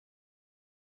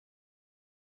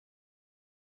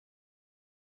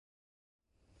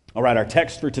All right, our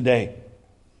text for today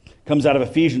comes out of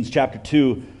Ephesians chapter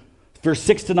 2, verse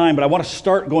 6 to 9, but I want to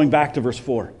start going back to verse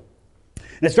 4.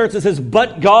 And it starts, it says,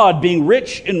 "But God, being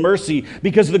rich in mercy,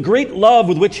 because of the great love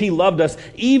with which he loved us,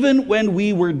 even when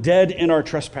we were dead in our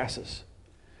trespasses,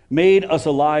 made us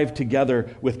alive together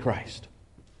with Christ.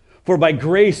 For by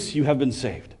grace you have been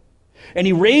saved. And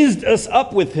he raised us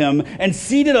up with him and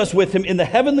seated us with him in the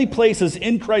heavenly places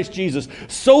in Christ Jesus,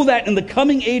 so that in the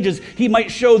coming ages he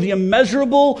might show the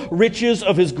immeasurable riches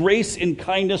of his grace and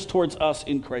kindness towards us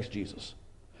in Christ Jesus.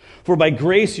 For by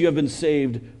grace you have been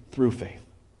saved through faith.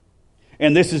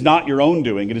 And this is not your own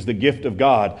doing. It is the gift of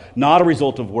God, not a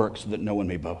result of works, so that no one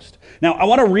may boast." Now, I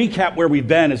want to recap where we've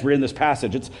been as we're in this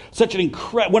passage. It's such an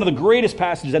one of the greatest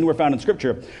passages anywhere found in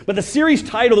Scripture. But the series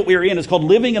title that we are in is called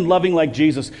Living and Loving Like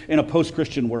Jesus in a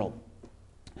Post-Christian World.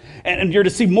 And you're to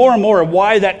see more and more of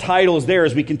why that title is there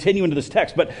as we continue into this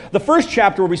text. But the first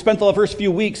chapter where we spent the first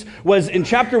few weeks was in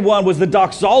chapter 1 was the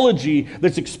doxology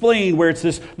that's explained, where it's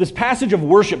this passage of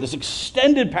worship, this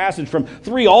extended passage from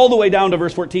 3 all the way down to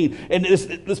verse 14. And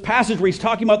this passage where he's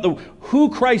talking about who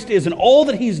Christ is and all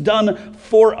that he's done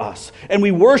for us. And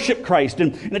we worship Christ.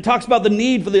 And it talks about the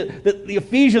need for the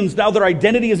Ephesians, now their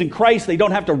identity is in Christ. They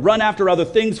don't have to run after other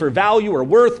things for value or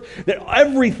worth. That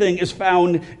everything is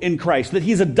found in Christ. That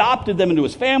he's adopted them into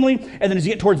his family. And then as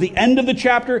you get towards the end of the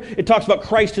chapter, it talks about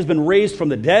Christ has been raised from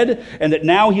the dead, and that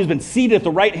now he has been seated at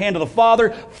the right hand of the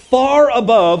Father, far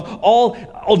above all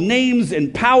names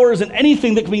and powers and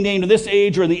anything that can be named in this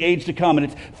age or in the age to come.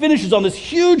 And it finishes on this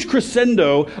huge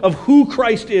crescendo of who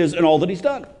Christ is and all that he's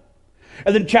done.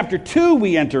 And then chapter 2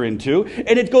 we enter into,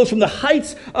 and it goes from the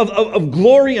heights of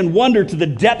glory and wonder to the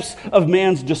depths of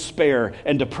man's despair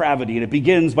and depravity. And it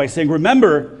begins by saying,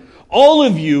 remember, all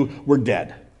of you were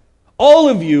dead. All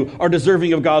of you are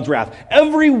deserving of God's wrath.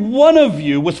 Every one of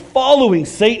you was following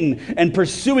Satan and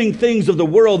pursuing things of the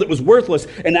world that was worthless.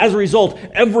 And as a result,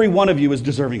 every one of you is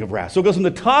deserving of wrath. So it goes from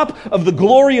the top of the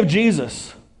glory of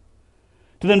Jesus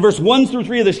to then verse 1 through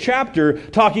 3 of this chapter,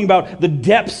 talking about the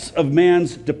depths of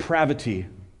man's depravity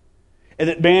and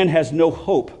that man has no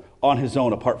hope on his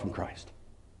own apart from Christ.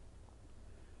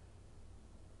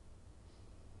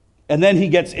 And then he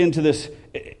gets into this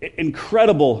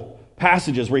incredible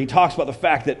passages where he talks about the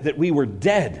fact that we were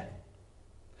dead,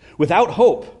 without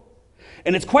hope.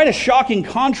 And it's quite a shocking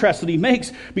contrast that he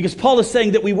makes, because Paul is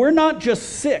saying that we were not just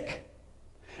sick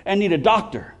and need a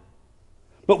doctor,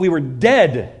 but we were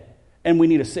dead and we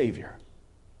need a Savior.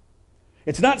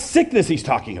 It's not sickness he's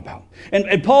talking about.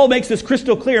 And Paul makes this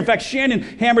crystal clear. In fact, Shannon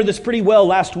hammered this pretty well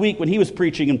last week when he was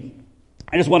preaching, and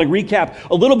I just want to recap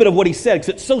a little bit of what he said, because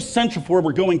it's so central for where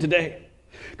we're going today.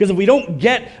 Because if we don't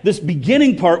get this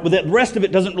beginning part, with it, the rest of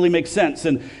it doesn't really make sense.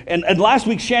 And last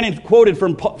week, Shannon quoted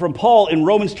from Paul in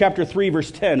Romans chapter 3, verse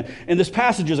 10. And this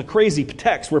passage is a crazy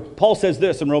text where Paul says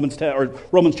this in Romans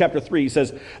chapter 3. He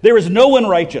says, "There is no one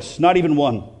righteous, not even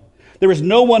one. There is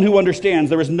no one who understands.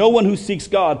 There is no one who seeks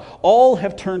God. All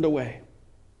have turned away.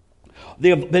 They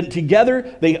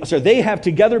have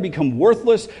together become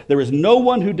worthless. There is no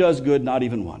one who does good, not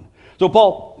even one." So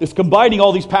Paul is combining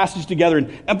all these passages together and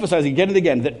emphasizing again and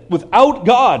again that without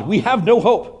God, we have no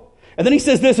hope. And then he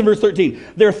says this in verse 13,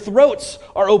 "Their throats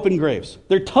are open graves.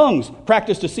 Their tongues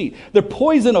practice deceit. Their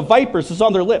poison of vipers is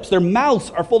on their lips. Their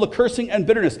mouths are full of cursing and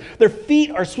bitterness. Their feet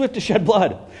are swift to shed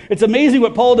blood." It's amazing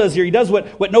what Paul does here. He does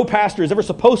what no pastor is ever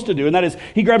supposed to do, and that is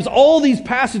he grabs all these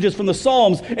passages from the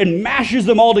Psalms and mashes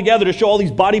them all together to show all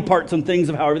these body parts and things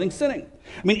of how everything's sinning.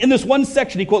 I mean, in this one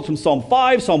section, he quotes from Psalm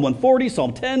 5, Psalm 140,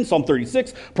 Psalm 10, Psalm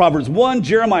 36, Proverbs 1,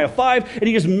 Jeremiah 5, and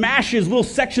he just mashes little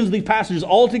sections of these passages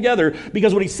all together,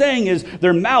 because what he's saying is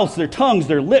their mouths, their tongues,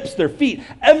 their lips, their feet,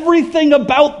 everything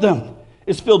about them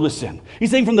is filled with sin.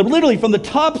 He's saying literally from the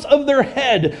tops of their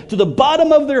head to the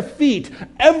bottom of their feet,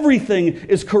 everything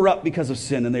is corrupt because of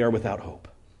sin, and they are without hope.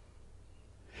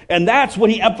 And that's what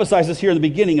he emphasizes here in the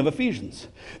beginning of Ephesians.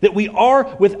 That we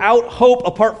are without hope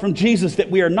apart from Jesus.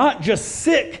 That we are not just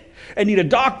sick and need a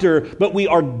doctor, but we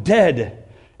are dead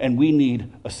and we need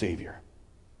a Savior.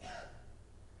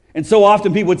 And so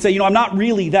often people would say, I'm not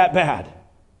really that bad.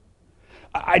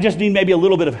 I just need maybe a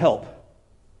little bit of help.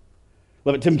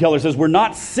 Love it. Tim Keller says, we're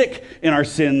not sick in our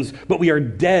sins, but we are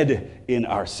dead in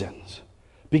our sins.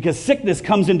 Because sickness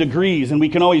comes in degrees, and we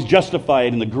can always justify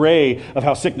it in the gray of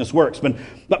how sickness works.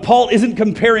 But Paul isn't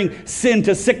comparing sin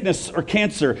to sickness or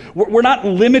cancer. We're not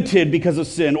limited because of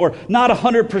sin, or not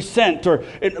 100%, or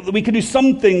we can do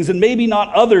some things and maybe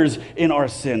not others in our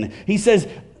sin. He says,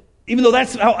 even though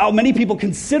that's how many people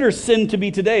consider sin to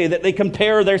be today, that they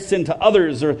compare their sin to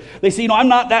others, or they say, I'm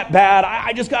not that bad.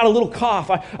 I just got a little cough.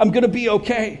 I'm going to be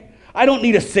okay. I don't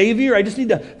need a savior. I just need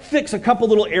to fix a couple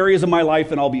little areas of my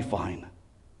life and I'll be fine.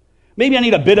 Maybe I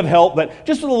need a bit of help, but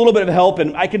just with a little bit of help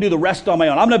and I can do the rest on my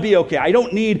own. I'm going to be okay. I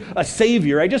don't need a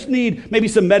savior. I just need maybe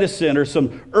some medicine or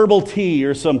some herbal tea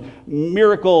or some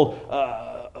miracle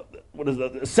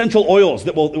essential oils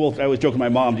that will. I was joking with my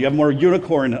mom, do you have more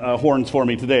unicorn horns for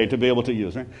me today to be able to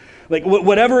use, right? Like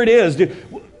whatever it is,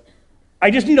 I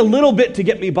just need a little bit to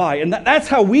get me by. And that's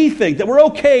how we think, that we're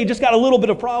okay, just got a little bit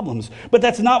of problems. But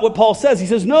that's not what Paul says. He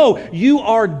says, no, you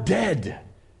are dead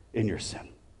in your sin.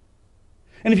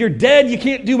 And if you're dead, you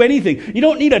can't do anything. You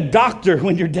don't need a doctor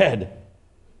when you're dead.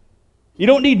 You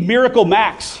don't need Miracle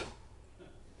Max.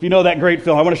 If you know that great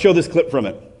film, I want to show this clip from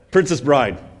it. Princess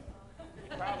Bride.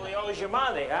 Probably owes you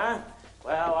money, huh?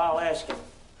 Well, I'll ask him.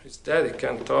 His daddy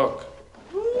can't talk.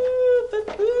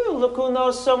 Look who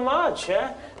knows so much,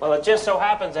 huh? Well, it just so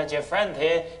happens that your friend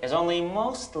here is only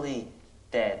mostly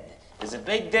dead. There's a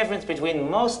big difference between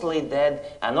mostly dead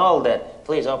and all dead.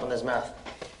 Please open his mouth.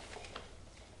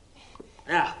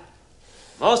 Now,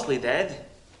 mostly dead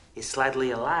is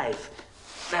slightly alive.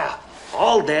 Now,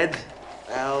 all dead,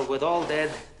 well, with all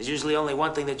dead, there's usually only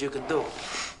one thing that you can do.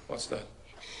 What's that?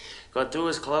 Go through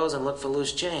his clothes and look for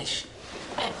loose change.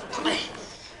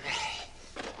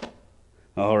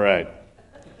 All right.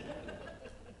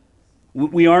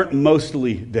 We aren't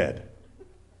mostly dead,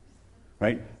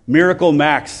 right? Miracle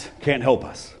Max can't help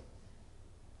us.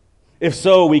 If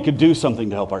so, we could do something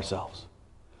to help ourselves.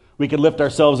 We could lift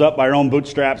ourselves up by our own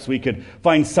bootstraps. We could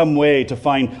find some way to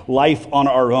find life on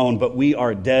our own, but we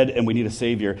are dead and we need a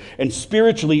Savior. And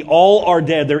spiritually, all are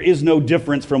dead. There is no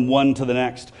difference from one to the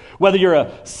next. Whether you're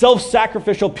a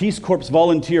self-sacrificial Peace Corps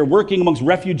volunteer working amongst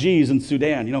refugees in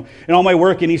Sudan, in all my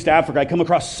work in East Africa, I come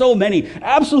across so many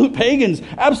absolute pagans,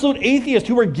 absolute atheists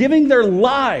who are giving their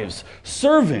lives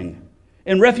serving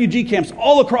in refugee camps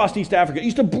all across East Africa. It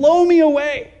used to blow me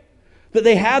away that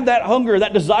they had that hunger,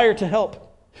 that desire to help.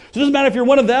 So it doesn't matter if you're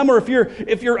one of them or if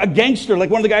you're a gangster like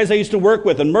one of the guys I used to work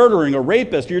with and murdering, a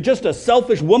rapist, or you're just a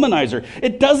selfish womanizer.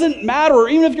 It doesn't matter, or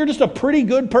even if you're just a pretty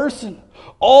good person.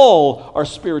 All are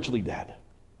spiritually dead.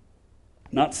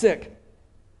 Not sick.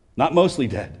 Not mostly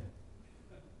dead.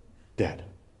 Dead.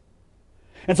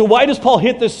 And so why does Paul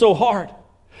hit this so hard?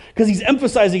 Because he's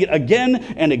emphasizing it again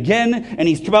and again, and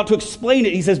he's about to explain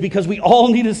it. He says, because we all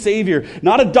need a Savior.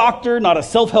 Not a doctor, not a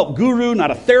self-help guru,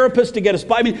 not a therapist to get us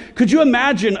by. I mean, could you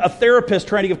imagine a therapist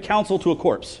trying to give counsel to a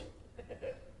corpse?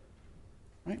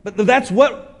 Right? But that's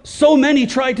what so many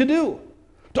try to do.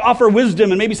 To offer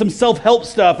wisdom and maybe some self-help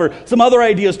stuff or some other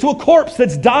ideas to a corpse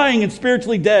that's dying and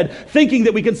spiritually dead, thinking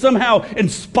that we can somehow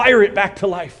inspire it back to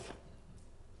life.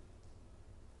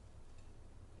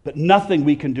 But nothing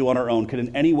we can do on our own can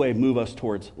in any way move us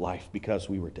towards life because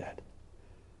we were dead.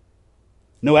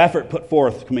 No effort put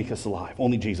forth can make us alive.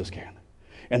 Only Jesus can.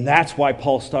 And that's why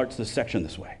Paul starts this section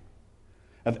this way,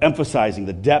 of emphasizing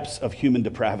the depths of human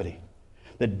depravity.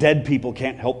 That dead people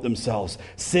can't help themselves.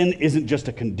 Sin isn't just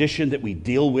a condition that we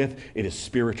deal with, it is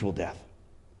spiritual death.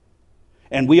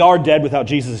 And we are dead without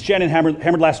Jesus. As Shannon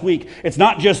hammered last week, it's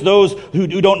not just those who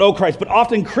don't know Christ, but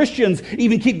often Christians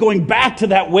even keep going back to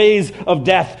that ways of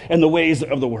death and the ways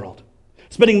of the world.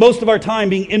 Spending most of our time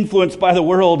being influenced by the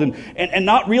world and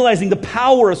not realizing the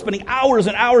power of spending hours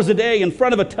and hours a day in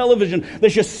front of a television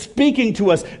that's just speaking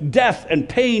to us death and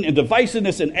pain and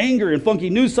divisiveness and anger and funky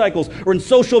news cycles, or in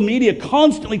social media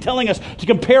constantly telling us to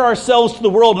compare ourselves to the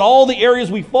world and all the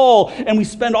areas we fall, and we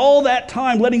spend all that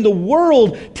time letting the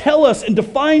world tell us and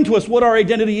define to us what our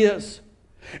identity is.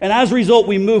 And as a result,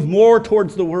 we move more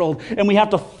towards the world, and we have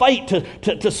to fight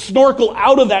to snorkel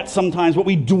out of that sometimes, but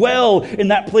we dwell in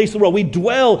that place of the world. We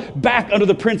dwell back under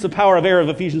the prince of power of air of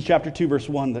Ephesians chapter 2, verse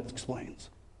 1 that explains.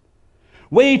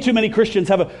 Way too many Christians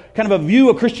have a kind of a view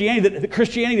of Christianity that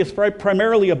Christianity is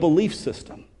primarily a belief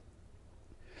system.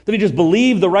 That you just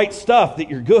believe the right stuff, that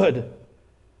you're good.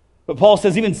 But Paul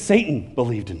says even Satan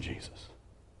believed in Jesus.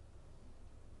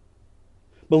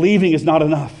 Believing is not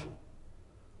enough.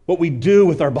 What we do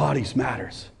with our bodies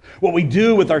matters. What we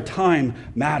do with our time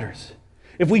matters.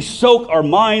 If we soak our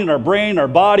mind and our brain, our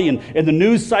body, and the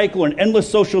news cycle and endless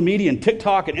social media and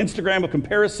TikTok and Instagram of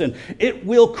comparison, it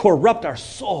will corrupt our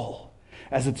soul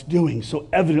as it's doing so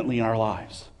evidently in our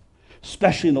lives,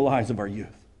 especially in the lives of our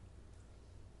youth.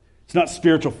 It's not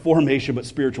spiritual formation, but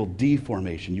spiritual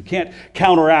deformation. You can't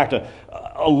counteract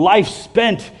a life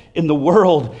spent in the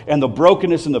world and the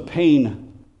brokenness and the pain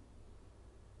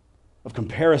of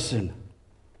comparison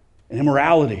and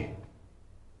immorality,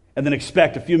 and then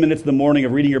expect a few minutes in the morning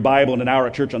of reading your Bible and an hour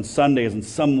at church on Sunday is in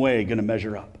some way going to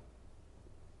measure up.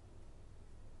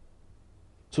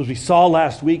 So as we saw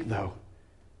last week, though,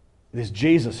 it is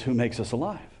Jesus who makes us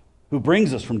alive. who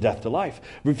brings us from death to life.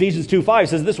 Ephesians 2:5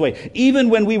 says this way, even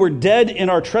when we were dead in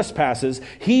our trespasses,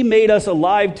 he made us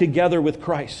alive together with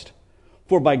Christ.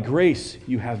 For by grace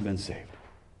you have been saved.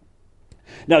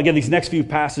 Now again, these next few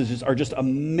passages are just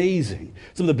amazing.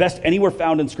 Some of the best anywhere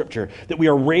found in Scripture, that we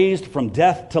are raised from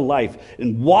death to life.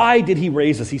 And why did he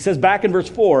raise us? He says back in verse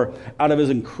 4, out of his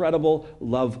incredible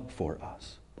love for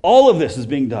us. All of this is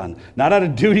being done, not out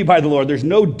of duty by the Lord. There's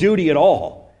no duty at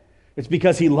all. It's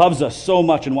because he loves us so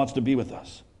much and wants to be with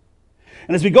us.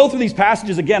 And as we go through these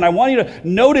passages again, I want you to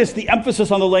notice the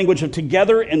emphasis on the language of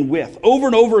together and with. Over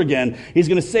and over again, he's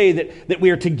going to say that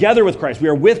we are together with Christ. We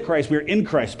are with Christ. We are in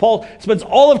Christ. Paul spends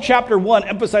all of chapter 1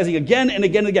 emphasizing again and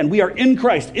again and again, we are in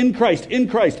Christ, in Christ, in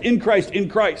Christ, in Christ, in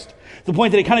Christ. To the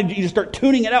point that you just start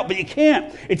tuning it out, but you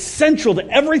can't. It's central to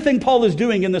everything Paul is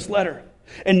doing in this letter.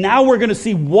 And now we're going to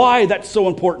see why that's so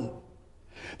important.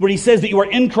 Where he says that you are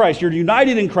in Christ, you're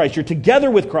united in Christ, you're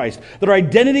together with Christ, that our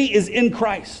identity is in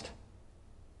Christ.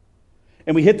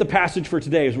 And we hit the passage for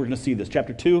today as we're going to see this.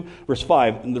 Chapter 2, verse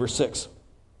 5 and verse 6.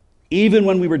 Even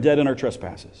when we were dead in our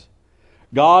trespasses,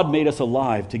 God made us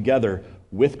alive together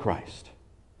with Christ.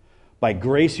 By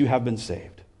grace you have been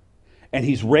saved. And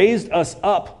he's raised us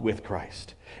up with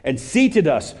Christ and seated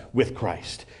us with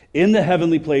Christ in the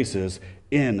heavenly places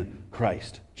in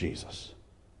Christ Jesus.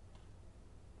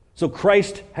 So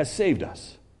Christ has saved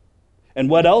us. And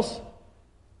what else?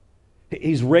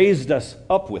 He's raised us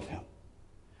up with him.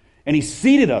 And he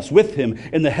seated us with him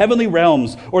in the heavenly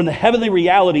realms, or in the heavenly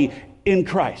reality in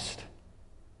Christ.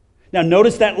 Now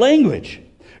notice that language.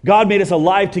 God made us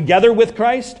alive together with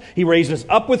Christ. He raised us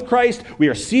up with Christ. We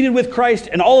are seated with Christ.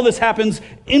 And all of this happens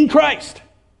in Christ.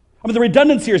 I mean, the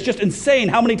redundancy here is just insane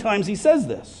how many times he says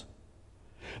this.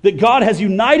 That God has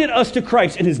united us to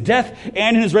Christ in his death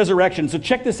and in his resurrection. So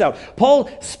check this out.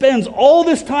 Paul spends all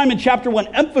this time in chapter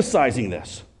 1 emphasizing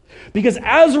this. Because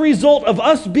as a result of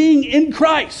us being in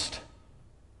Christ,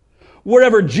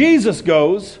 wherever Jesus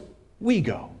goes, we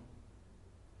go.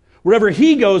 Wherever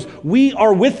he goes, we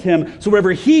are with him. So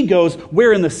wherever he goes,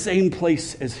 we're in the same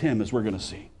place as him, as we're going to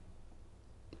see.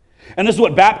 And this is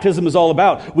what baptism is all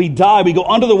about. We die, we go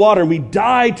under the water, and we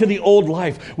die to the old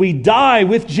life. We die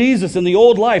with Jesus in the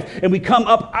old life, and we come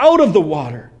up out of the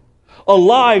water,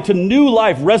 alive to new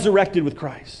life, resurrected with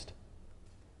Christ.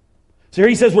 So here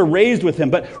he says we're raised with him.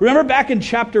 But remember back in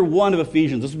chapter 1 of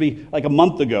Ephesians, this would be like a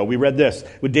month ago, we read this,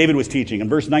 what David was teaching. In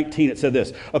verse 19 it said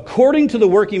this, according to the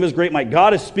working of his great might,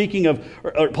 Paul is speaking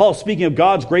of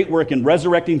God's great work in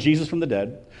resurrecting Jesus from the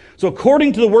dead. So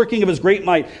according to the working of his great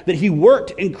might, that he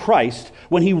worked in Christ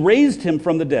when he raised him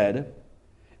from the dead,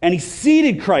 and he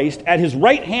seated Christ at his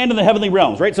right hand in the heavenly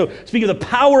realms, right? So speaking of the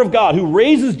power of God who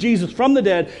raises Jesus from the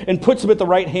dead and puts him at the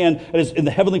right hand in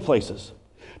the heavenly places.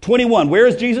 21, where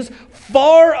is Jesus?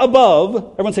 Far above,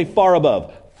 everyone say far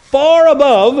above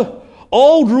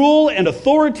all rule and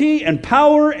authority and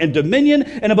power and dominion,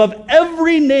 and above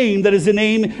every name that is a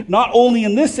name, not only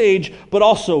in this age, but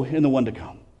also in the one to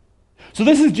come. So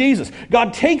this is Jesus.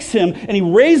 God takes him and he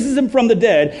raises him from the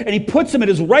dead and he puts him at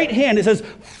his right hand. It says,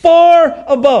 far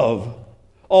above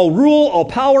all rule, all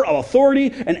power, all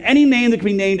authority, and any name that can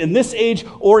be named in this age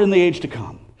or in the age to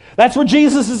come. That's where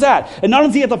Jesus is at. And not only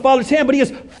is he at the Father's hand, but he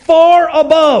is far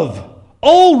above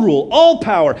all rule, all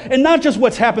power, and not just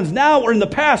what happens now or in the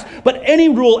past, but any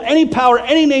rule, any power,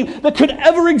 any name that could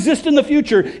ever exist in the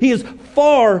future. He is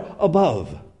far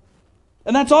above.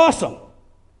 And that's awesome.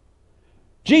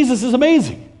 Jesus is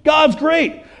amazing. God's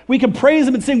great. We can praise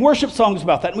him and sing worship songs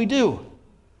about that, and we do.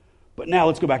 But now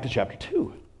let's go back to chapter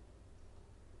 2.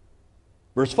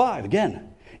 Verse 5,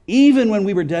 again. Even when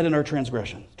we were dead in our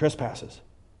transgressions, trespasses,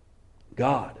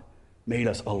 God made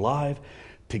us alive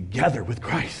together with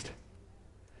Christ.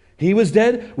 He was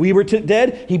dead, we were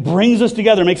dead. He brings us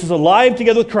together, makes us alive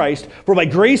together with Christ. For by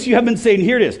grace you have been saved. And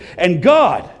here it is. And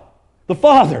God, the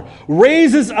Father,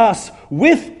 raises us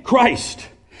with Christ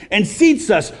and seats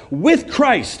us with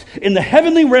Christ in the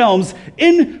heavenly realms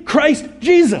in Christ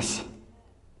Jesus.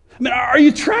 I mean, are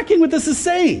you tracking what this is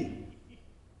saying?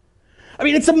 I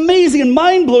mean, it's amazing and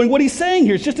mind-blowing what he's saying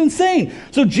here. It's just insane.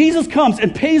 So Jesus comes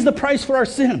and pays the price for our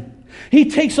sin. He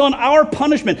takes on our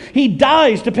punishment. He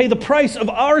dies to pay the price of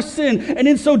our sin. And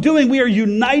in so doing, we are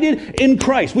united in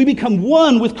Christ. We become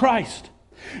one with Christ.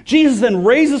 Jesus then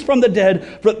raises from the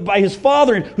dead by his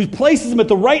Father, who places him at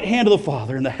the right hand of the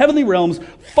Father in the heavenly realms,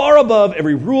 far above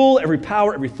every rule, every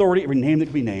power, every authority, every name that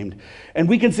can be named. And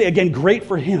we can say, again, great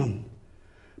for him.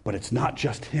 But it's not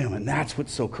just him, and that's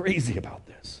what's so crazy about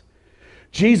this.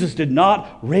 Jesus did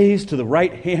not raise to the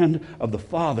right hand of the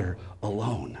Father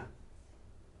alone.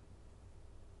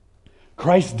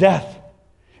 Christ's death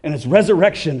and his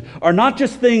resurrection are not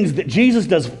just things that Jesus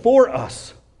does for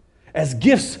us, as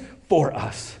gifts for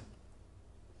us,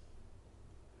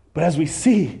 but as we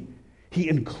see, he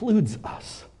includes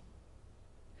us.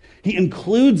 He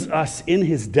includes us in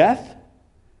his death,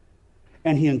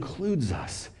 and he includes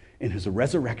us in his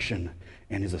resurrection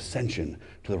and his ascension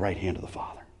to the right hand of the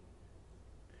Father.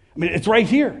 I mean, it's right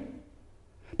here.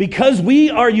 Because we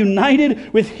are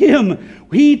united with him,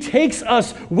 he takes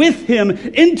us with him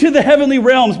into the heavenly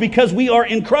realms because we are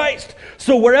in Christ.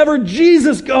 So wherever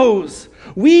Jesus goes,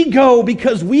 we go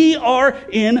because we are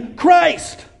in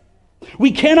Christ.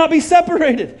 We cannot be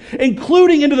separated,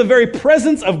 including into the very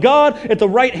presence of God at the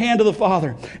right hand of the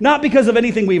Father. Not because of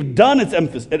anything we've done, it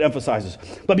emphasizes,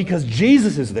 but because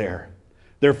Jesus is there.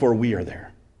 Therefore, we are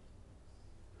there.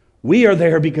 We are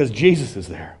there because Jesus is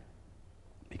there.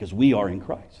 Because we are in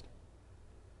Christ.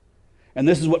 And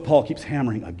this is what Paul keeps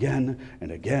hammering again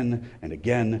and again and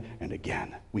again and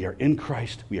again. We are in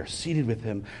Christ. We are seated with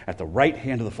him at the right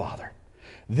hand of the Father.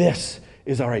 This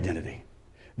is our identity.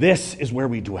 This is where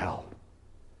we dwell.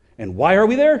 And why are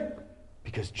we there?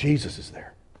 Because Jesus is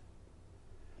there.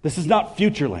 This is not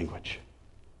future language.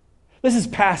 This is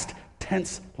past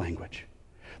tense language.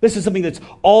 This is something that's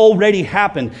already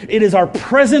happened. It is our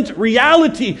present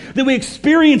reality that we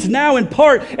experience now in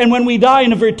part, and when we die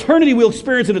in eternity, we'll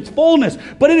experience it in its fullness.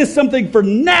 But it is something for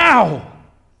now.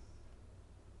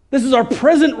 This is our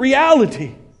present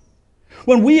reality.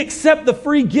 When we accept the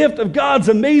free gift of God's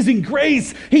amazing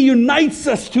grace, he unites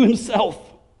us to himself.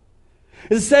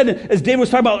 As it said, as David was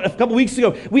talking about a couple weeks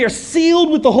ago, we are sealed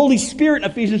with the Holy Spirit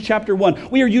in Ephesians chapter 1.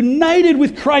 We are united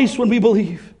with Christ when we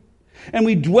believe. And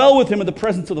we dwell with him in the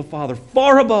presence of the Father,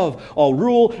 far above all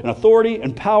rule and authority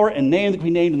and power and name that can be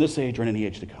named in this age or in any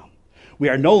age to come. We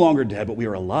are no longer dead, but we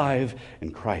are alive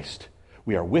in Christ.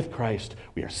 We are with Christ.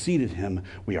 We are seated in him.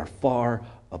 We are far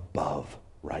above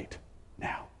right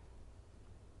now.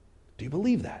 Do you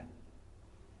believe that?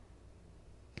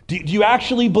 Do you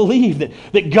actually believe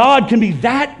that God can be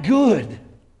that good? I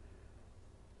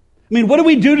mean, what do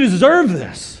we do to deserve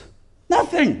this?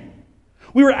 Nothing.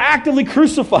 We were actively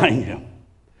crucifying him.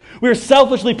 We were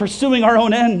selfishly pursuing our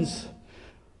own ends.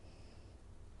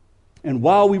 And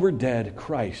while we were dead,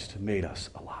 Christ made us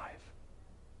alive.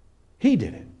 He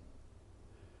did it.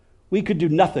 We could do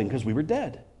nothing because we were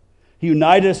dead. He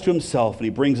united us to himself, and he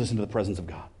brings us into the presence of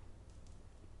God.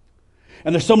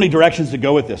 And there's so many directions to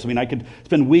go with this. I mean, I could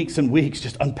spend weeks and weeks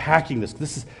just unpacking this.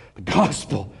 This is the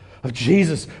gospel of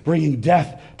Jesus bringing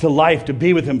death to life to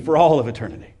be with him for all of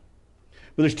eternity.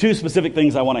 But there's two specific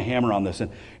things I want to hammer on this.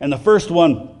 And the first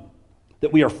one,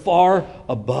 that we are far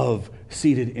above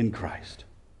seated in Christ.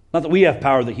 Not that we have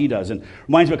power that he does. And it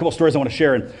reminds me of a couple stories I want to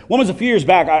share. And one was a few years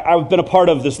back. I've been a part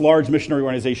of this large missionary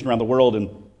organization around the world. And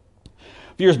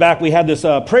a few years back, we had this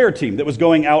prayer team that was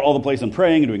going out all the place and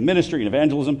praying and doing ministry and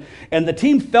evangelism. And the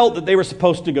team felt that they were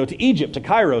supposed to go to Egypt, to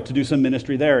Cairo, to do some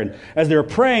ministry there. And as they were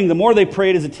praying, the more they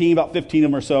prayed as a team, about 15 of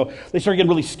them or so, they started getting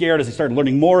really scared as they started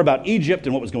learning more about Egypt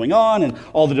and what was going on and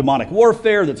all the demonic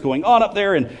warfare that's going on up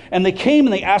there. And they came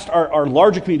and they asked our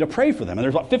larger community to pray for them. And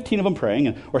there's about 15 of them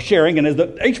praying or sharing. And as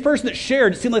each person that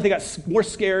shared, it seemed like they got more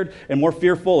scared and more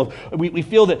fearful of, we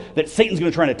feel that Satan's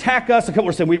going to try and attack us. A couple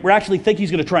were saying, we're actually think he's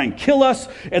going to try and kill us.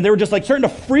 And they were just like starting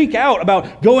to freak out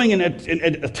about going and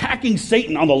attacking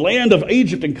Satan on the land of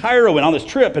Egypt and Cairo and on this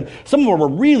trip. And some of them were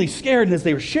really scared. And as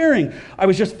they were sharing, I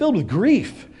was just filled with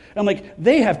grief. And I'm like,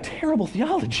 they have terrible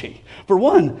theology, for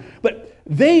one. But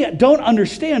they don't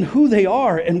understand who they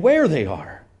are and where they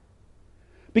are.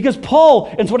 Because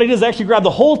Paul, and so what I did is I actually grabbed the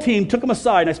whole team, took them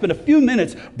aside, and I spent a few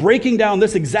minutes breaking down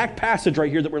this exact passage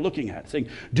right here that we're looking at, saying,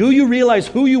 do you realize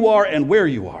who you are and where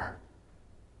you are?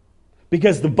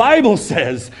 Because the Bible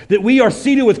says that we are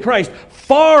seated with Christ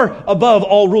far above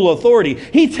all rule of authority.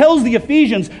 He tells the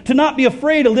Ephesians to not be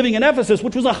afraid of living in Ephesus,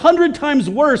 which was 100 times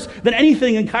worse than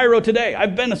anything in Cairo today.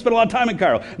 I spent a lot of time in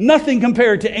Cairo. Nothing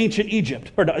compared to ancient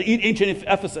Egypt, or ancient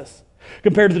Ephesus,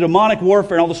 compared to the demonic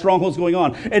warfare and all the strongholds going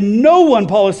on. And no one,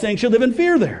 Paul is saying, should live in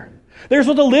fear there. They're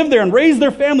supposed to live there and raise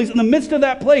their families in the midst of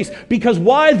that place. Because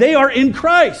why? They are in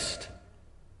Christ.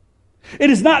 It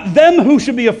is not them who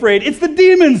should be afraid. It's the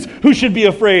demons who should be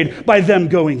afraid by them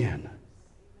going in.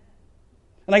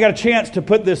 And I got a chance to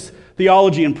put this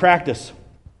theology in practice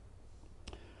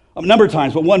a number of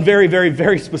times, but one very, very,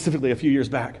 very specifically a few years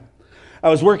back. I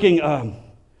was working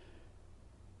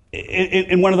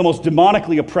in one of the most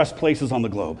demonically oppressed places on the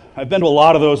globe. I've been to a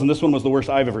lot of those, and this one was the worst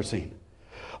I've ever seen.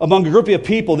 Among a group of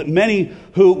people that many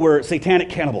who were satanic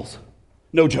cannibals.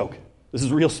 No joke. This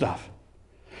is real stuff.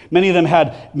 Many of them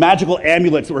had magical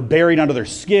amulets that were buried under their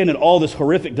skin and all this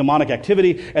horrific demonic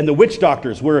activity. And the witch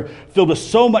doctors were filled with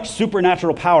so much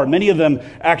supernatural power. Many of them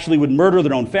actually would murder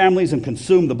their own families and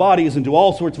consume the bodies and do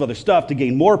all sorts of other stuff to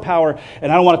gain more power.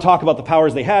 And I don't want to talk about the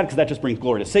powers they had because that just brings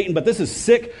glory to Satan. But this is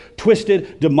sick,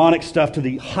 twisted, demonic stuff to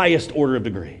the highest order of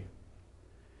degree.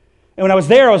 And when I was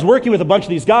there, I was working with a bunch of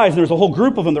these guys, and there was a whole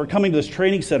group of them that were coming to this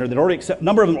training center that a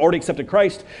number of them already accepted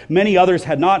Christ. Many others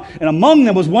had not. And among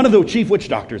them was one of the chief witch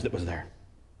doctors that was there.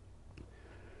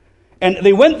 And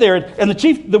they went there, and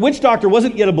the witch doctor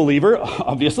wasn't yet a believer,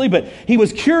 obviously, but he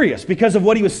was curious because of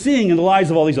what he was seeing in the lives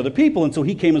of all these other people, and so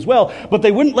he came as well. But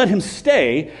they wouldn't let him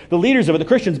stay, the leaders of it, the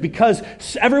Christians, because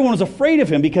everyone was afraid of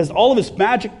him because all of this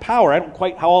magic power, I don't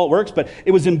quite how all it works, but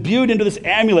it was imbued into this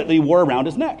amulet that he wore around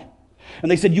his neck. And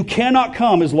they said, you cannot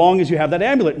come as long as you have that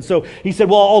amulet. And so he said,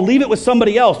 well, I'll leave it with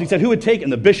somebody else. And he said, who would take it?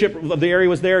 And the bishop of the area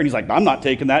was there. And he's like, I'm not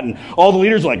taking that. And all the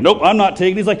leaders were like, nope, I'm not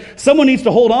taking it. He's like, someone needs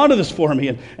to hold on to this for me.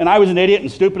 And I was an idiot and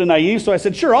stupid and naive. So I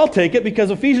said, sure, I'll take it because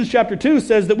Ephesians chapter 2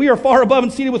 says that we are far above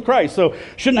and seated with Christ. So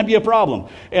shouldn't that be a problem?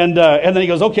 And then he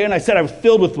goes, okay. And I said, I was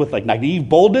filled with like naive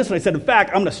boldness. And I said, in fact,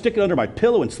 I'm going to stick it under my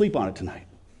pillow and sleep on it tonight.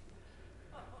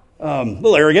 A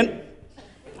little arrogant,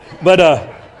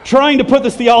 but trying to put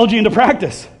this theology into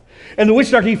practice. And the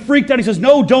witch doctor, he freaked out. He says,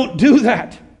 no, don't do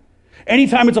that.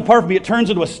 Anytime it's apart from me, it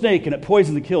turns into a snake and it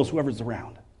poisons and kills whoever's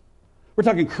around. We're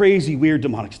talking crazy, weird,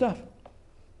 demonic stuff.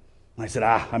 And I said,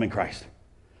 I'm in Christ.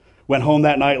 Went home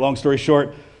that night, long story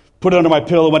short, put it under my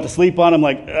pillow, went to sleep on it. I'm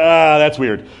like, that's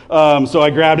weird. So I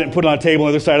grabbed it and put it on a table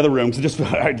on the other side of the room. So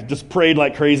I just prayed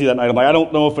like crazy that night. I'm like, I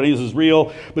don't know if any of this is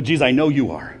real, but geez, I know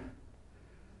you are.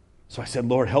 So I said,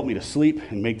 Lord, help me to sleep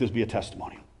and make this be a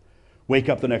testimony. Wake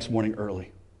up the next morning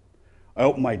early. I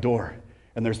open my door,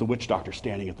 and there's the witch doctor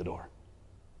standing at the door.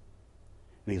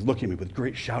 And he's looking at me with a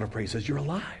great shout of praise. He says, you're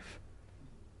alive.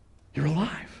 You're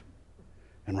alive.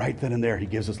 And right then and there, he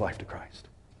gives his life to Christ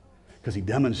because he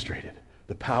demonstrated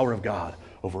the power of God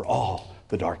over all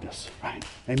the darkness. Right?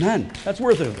 Amen. That's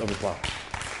worth of applause.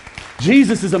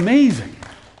 Jesus is amazing.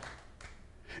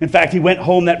 In fact, he went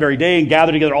home that very day and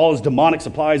gathered together all his demonic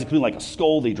supplies, including like a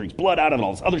skull that he drinks blood out of and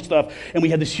all this other stuff. And we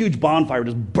had this huge bonfire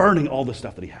just burning all the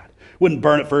stuff that he had. Wouldn't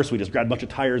burn at first. We just grabbed a bunch of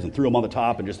tires and threw them on the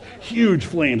top and just huge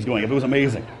flames going up. It was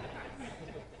amazing.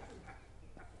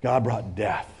 God brought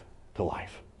death to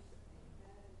life.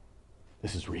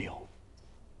 This is real.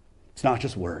 It's not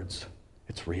just words.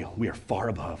 It's real. We are far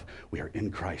above. We are in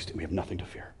Christ, and we have nothing to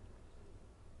fear.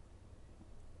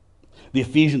 The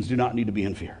Ephesians do not need to be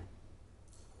in fear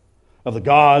of the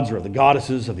gods or of the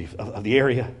goddesses of the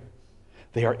area.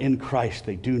 They are in Christ.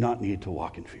 They do not need to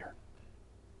walk in fear.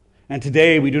 And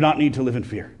today, we do not need to live in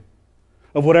fear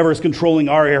of whatever is controlling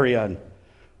our area. And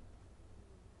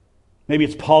maybe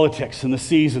it's politics in the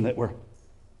season that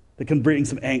can bring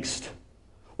some angst,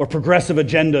 or progressive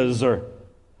agendas, or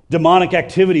demonic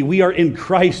activity. We are in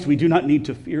Christ. We do not need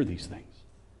to fear these things.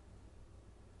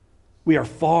 We are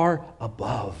far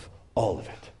above all of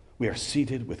it. We are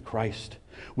seated with Christ.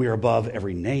 We are above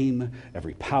every name,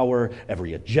 every power,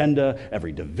 every agenda,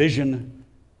 every division.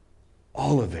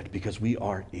 All of it because we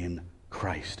are in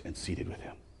Christ and seated with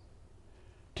him.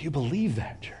 Do you believe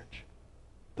that, church?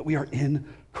 That we are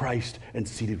in Christ and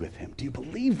seated with him? Do you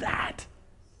believe that?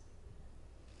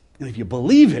 And if you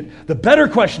believe it, the better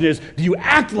question is, do you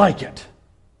act like it?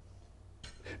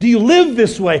 Do you live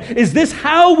this way? Is this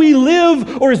how we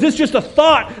live, or is this just a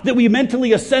thought that we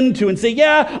mentally ascend to and say,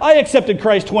 yeah, I accepted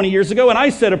Christ 20 years ago and I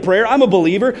said a prayer. I'm a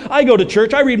believer. I go to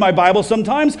church. I read my Bible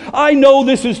sometimes. I know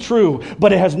this is true,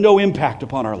 but it has no impact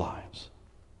upon our lives.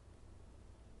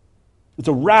 It's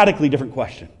a radically different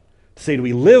question to say, do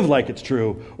we live like it's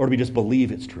true, or do we just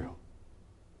believe it's true?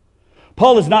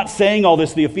 Paul is not saying all this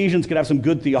so the Ephesians could have some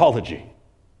good theology.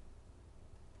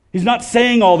 He's not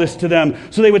saying all this to them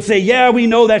so they would say, yeah, we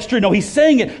know that's true. No, he's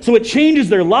saying it so it changes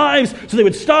their lives, so they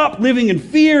would stop living in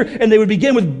fear and they would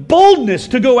begin with boldness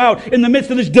to go out in the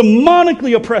midst of this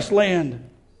demonically oppressed land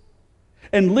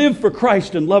and live for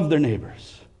Christ and love their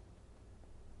neighbors.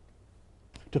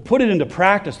 To put it into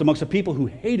practice amongst the people who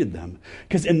hated them.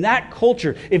 Because in that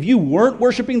culture, if you weren't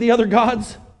worshiping the other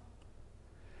gods,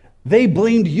 they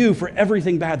blamed you for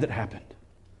everything bad that happened.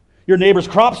 Your neighbor's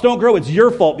crops don't grow, it's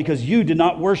your fault because you did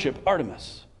not worship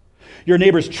Artemis. Your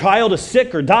neighbor's child is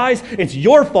sick or dies, it's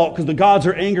your fault because the gods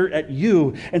are angry at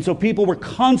you. And so people were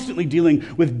constantly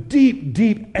dealing with deep,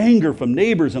 deep anger from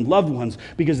neighbors and loved ones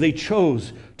because they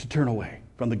chose to turn away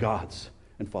from the gods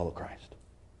and follow Christ.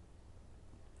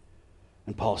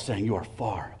 And Paul is saying you are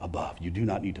far above. You do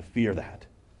not need to fear that.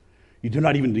 You do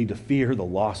not even need to fear the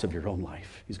loss of your own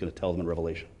life. He's going to tell them in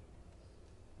Revelation.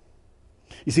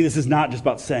 You see, this is not just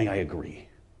about saying, I agree.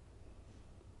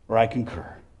 or I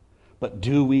concur. But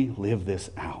do we live this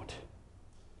out?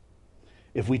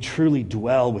 If we truly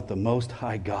dwell with the Most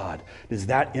High God, does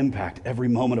that impact every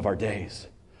moment of our days?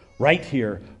 Right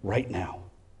here, right now.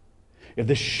 If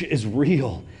this is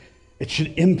real, it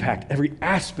should impact every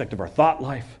aspect of our thought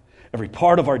life, every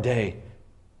part of our day.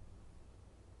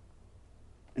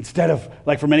 Instead of,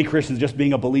 like for many Christians, just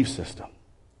being a belief system.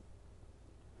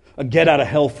 A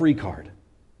get-out-of-hell-free card.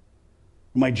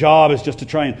 My job is just to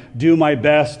try and do my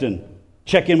best and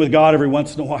check in with God every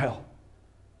once in a while.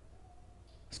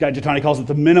 This guy Jatani calls it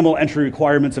the minimal entry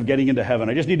requirements of getting into heaven.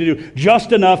 I just need to do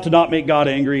just enough to not make God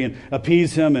angry and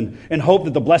appease him and hope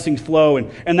that the blessings flow.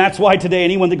 And that's why today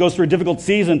anyone that goes through a difficult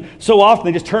season, so often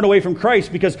they just turn away from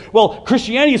Christ because, well,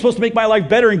 Christianity is supposed to make my life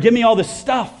better and give me all this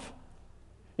stuff.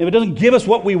 If it doesn't give us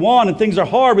what we want and things are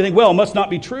hard, we think, well, it must not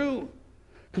be true.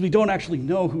 Because we don't actually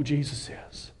know who Jesus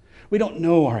is. We don't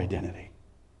know our identity.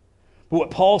 But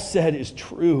what Paul said is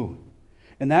true.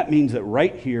 And that means that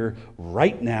right here,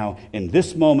 right now, in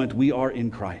this moment, we are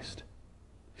in Christ.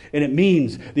 And it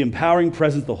means the empowering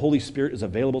presence of the Holy Spirit is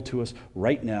available to us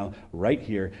right now, right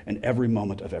here, and every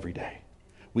moment of every day.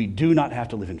 We do not have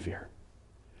to live in fear.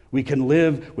 We can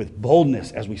live with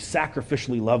boldness as we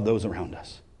sacrificially love those around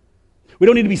us. We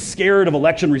don't need to be scared of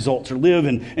election results or live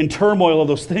in turmoil of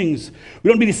those things. We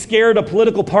don't need to be scared of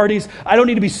political parties. I don't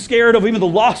need to be scared of even the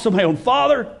loss of my own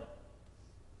father.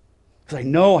 Because I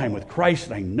know I'm with Christ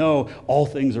and I know all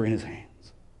things are in his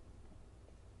hands.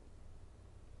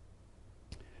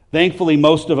 Thankfully,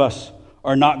 most of us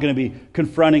are not going to be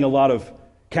confronting a lot of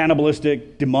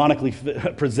cannibalistic,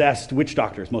 demonically possessed witch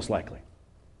doctors, most likely.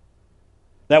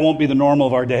 That won't be the normal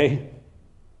of our day.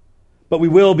 But we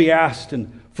will be asked,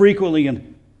 and frequently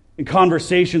in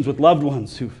conversations with loved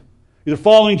ones who've either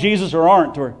following Jesus or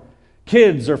aren't, or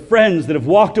kids or friends that have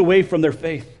walked away from their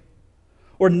faith,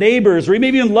 or neighbors, or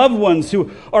maybe even loved ones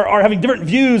who are having different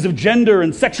views of gender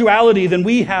and sexuality than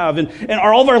we have, and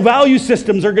all of our value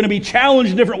systems are going to be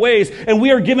challenged in different ways, and we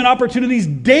are given opportunities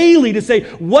daily to say,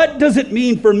 what does it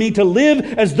mean for me to live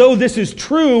as though this is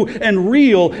true and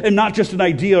real and not just an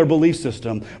idea or belief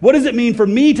system? What does it mean for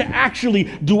me to actually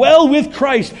dwell with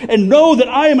Christ and know that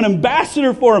I am an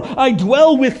ambassador for him? I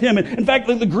dwell with him. And in fact,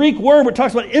 the Greek word where it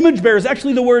talks about image bearer is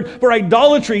actually the word for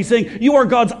idolatry, saying you are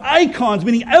God's icons,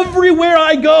 meaning everywhere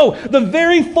I go, the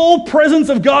very full presence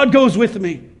of God goes with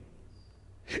me.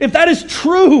 If that is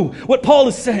true, what Paul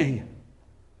is saying,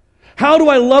 how do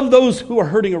I love those who are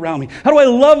hurting around me? How do I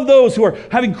love those who are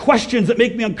having questions that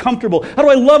make me uncomfortable? How do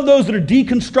I love those that are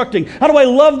deconstructing? How do I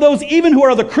love those even who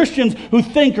are other Christians who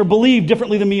think or believe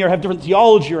differently than me or have different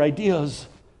theology or ideas?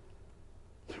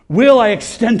 Will I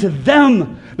extend to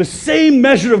them the same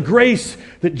measure of grace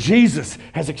that Jesus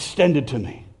has extended to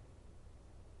me?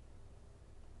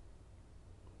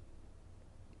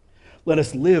 Let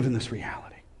us live in this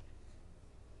reality.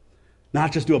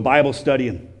 Not just do a Bible study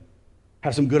and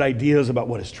have some good ideas about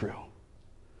what is true.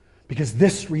 Because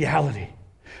this reality,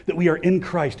 that we are in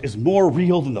Christ, is more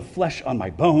real than the flesh on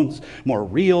my bones, more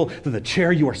real than the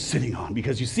chair you are sitting on.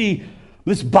 Because you see,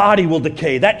 this body will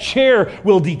decay. That chair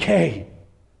will decay.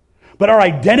 But our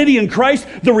identity in Christ,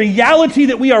 the reality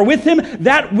that we are with him,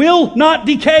 that will not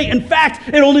decay. In fact,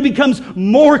 it only becomes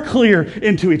more clear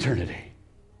into eternity.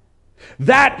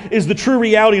 That is the true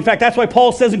reality. In fact, that's why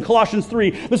Paul says in Colossians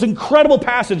 3, this incredible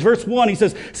passage, verse 1, he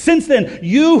says, "Since then,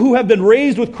 you who have been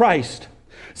raised with Christ,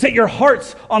 set your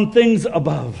hearts on things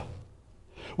above,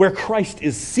 where Christ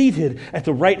is seated at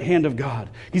the right hand of God."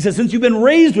 He says, since you've been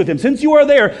raised with him, since you are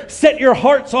there, set your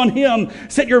hearts on him,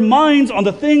 set your minds on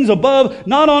the things above,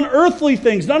 not on earthly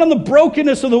things, not on the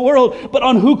brokenness of the world, but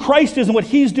on who Christ is and what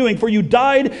he's doing. For you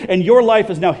died, and your life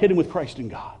is now hidden with Christ in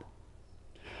God.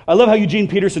 I love how Eugene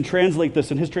Peterson translates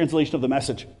this in his translation of the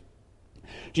Message.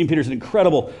 Eugene Peterson,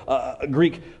 incredible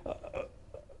Greek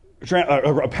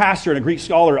a pastor and a Greek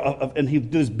scholar, and he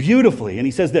does beautifully. And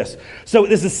he says this. So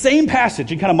this is the same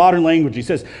passage in kind of modern language. He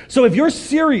says, so if you're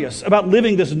serious about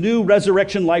living this new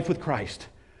resurrection life with Christ,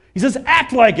 he says,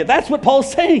 act like it. That's what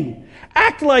Paul's saying.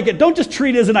 Act like it. Don't just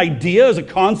treat it as an idea, as a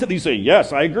concept that you say,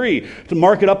 yes, I agree, to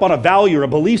mark it up on a value or a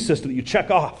belief system that you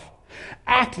check off.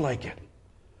 Act like it.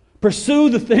 Pursue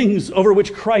the things over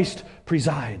which Christ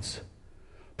presides.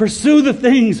 Pursue the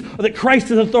things that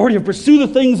Christ is authority of. Pursue the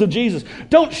things of Jesus.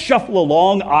 Don't shuffle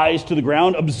along, eyes to the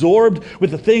ground, absorbed with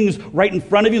the things right in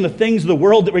front of you and the things of the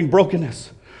world that bring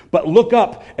brokenness. But look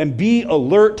up and be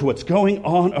alert to what's going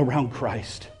on around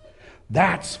Christ.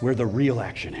 That's where the real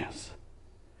action is.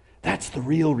 That's the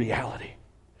real reality.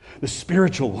 The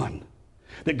spiritual one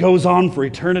that goes on for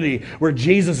eternity, where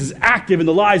Jesus is active in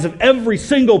the lives of every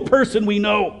single person we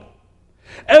know.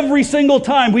 Every single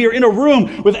time we are in a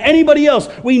room with anybody else,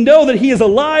 we know that he is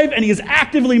alive and he is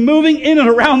actively moving in and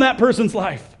around that person's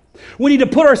life. We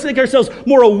need to make ourselves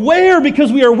more aware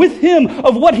because we are with him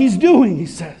of what he's doing, he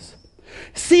says.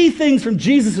 See things from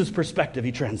Jesus' perspective,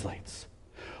 he translates.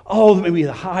 Oh, that we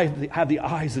have the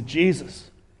eyes of Jesus.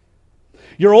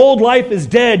 Your old life is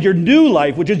dead. Your new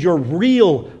life, which is your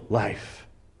real life,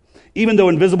 even though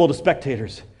invisible to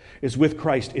spectators, is with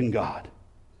Christ in God.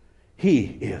 He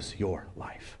is your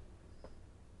life.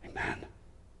 Amen.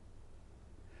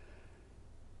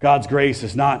 God's grace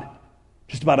is not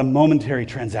just about a momentary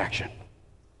transaction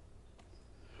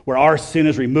where our sin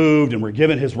is removed and we're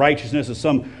given his righteousness as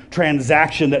some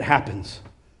transaction that happens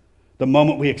the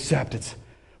moment we accept.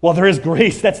 While there is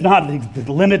grace, that's not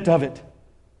the limit of it.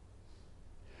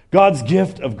 God's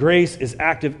gift of grace is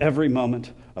active every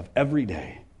moment of every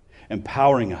day,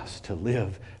 empowering us to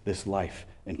live this life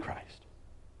in Christ.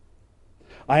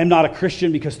 I am not a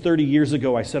Christian because 30 years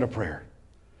ago I said a prayer.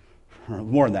 Or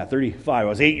more than that, 35. I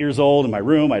was 8 years old in my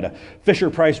room. I had a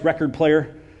Fisher-Price record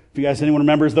player. If you guys, anyone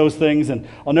remembers those things. And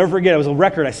I'll never forget, it was a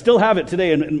record. I still have it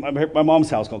today in my mom's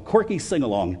house called Corky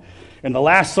Sing-Along. And the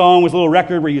last song was a little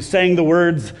record where you sang the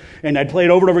words, and I'd play it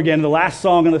over and over again. And the last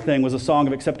song on the thing was a song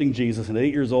of accepting Jesus. And at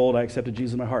 8 years old, I accepted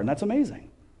Jesus in my heart. And that's amazing.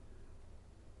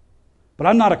 But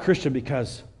I'm not a Christian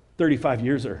because 35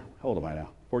 years, or how old am I now?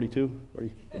 42?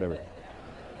 40? Whatever.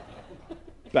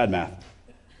 Bad math.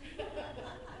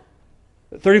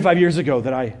 35 years ago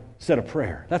that I said a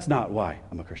prayer. That's not why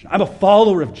I'm a Christian. I'm a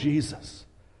follower of Jesus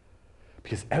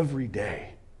because every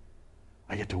day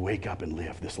I get to wake up and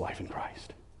live this life in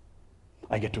Christ.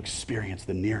 I get to experience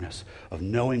the nearness of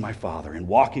knowing my Father and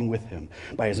walking with him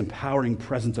by his empowering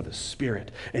presence of his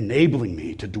Spirit, enabling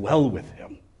me to dwell with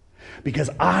him. Because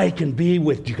I can be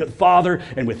with the Father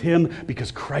and with him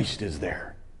because Christ is there.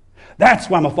 That's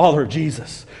why I'm a follower of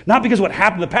Jesus. Not because of what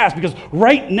happened in the past, because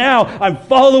right now I'm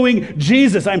following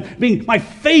Jesus. My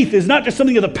faith is not just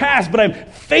something of the past, but I'm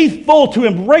faithful to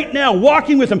him right now,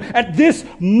 walking with him at this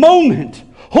moment,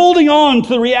 holding on to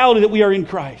the reality that we are in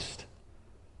Christ.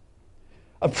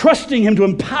 Of trusting him to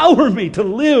empower me to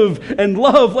live and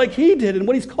love like he did and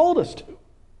what he's called us to.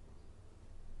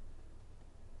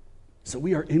 So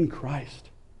we are in Christ.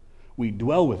 We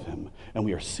dwell with him and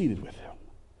we are seated with him.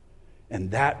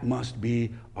 And that must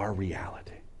be our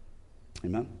reality.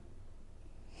 Amen?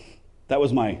 That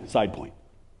was my side point.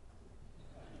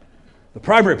 The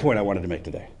primary point I wanted to make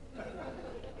today.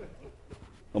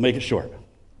 I'll make it short.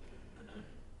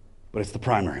 But it's the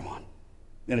primary one.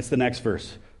 And it's the next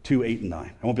verse, 2, 8, and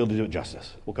 9. I won't be able to do it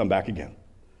justice. We'll come back again.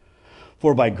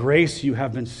 For by grace you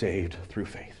have been saved through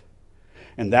faith.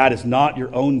 And that is not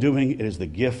your own doing. It is the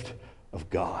gift of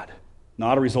God,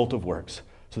 not a result of works,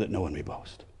 so that no one may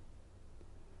boast.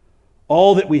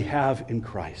 All that we have in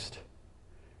Christ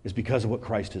is because of what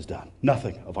Christ has done.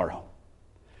 Nothing of our own.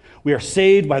 We are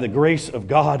saved by the grace of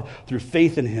God through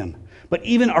faith in him. But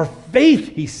even our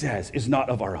faith, he says, is not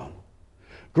of our own.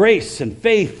 Grace and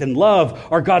faith and love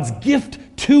are God's gift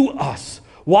to us.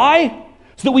 Why?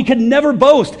 So that we can never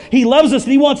boast. He loves us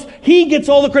and he gets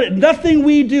all the credit. Nothing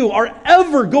we do are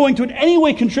ever going to in any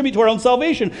way contribute to our own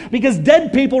salvation because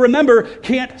dead people, remember,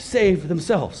 can't save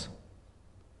themselves.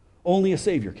 Only a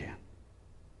Savior can.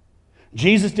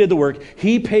 Jesus did the work.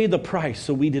 He paid the price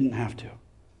so we didn't have to.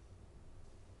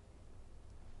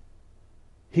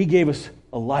 He gave us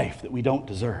a life that we don't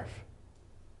deserve.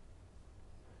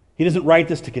 He doesn't write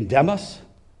this to condemn us,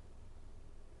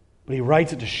 but he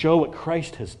writes it to show what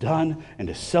Christ has done and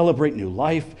to celebrate new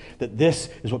life, that this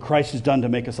is what Christ has done to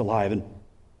make us alive. And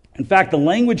in fact, the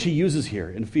language he uses here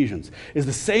in Ephesians is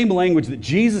the same language that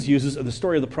Jesus uses in the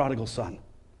story of the prodigal son.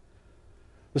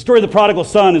 The story of the prodigal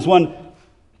son is one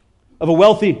of a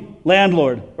wealthy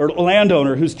landlord or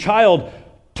landowner whose child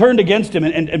turned against him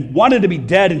and wanted to be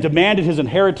dead and demanded his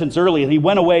inheritance early. And he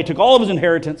went away, took all of his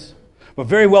inheritance from a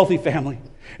very wealthy family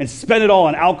and spent it all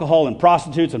on alcohol and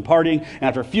prostitutes and partying. And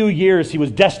after a few years, he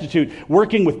was destitute,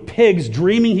 working with pigs,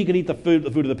 dreaming he could eat the food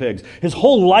of the pigs. His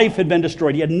whole life had been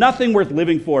destroyed. He had nothing worth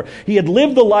living for. He had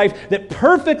lived the life that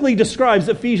perfectly describes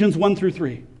Ephesians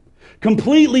 1-3.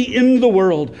 Completely in the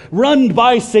world, run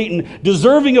by Satan,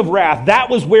 deserving of wrath.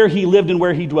 That was where he lived and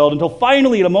where he dwelled. Until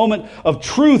finally, in a moment of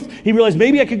truth, he realized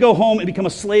maybe I could go home and become a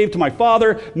slave to my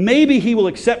father. Maybe he will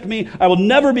accept me. I will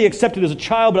never be accepted as a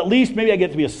child, but at least maybe I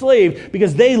get to be a slave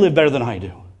because they live better than I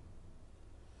do.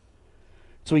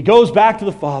 So he goes back to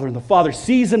the father, and the father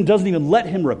sees him, doesn't even let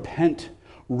him repent,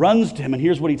 runs to him, and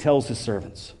here's what he tells his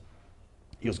servants.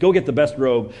 He goes, go get the best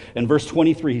robe. In verse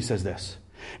 23, he says this,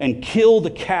 and kill the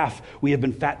calf we have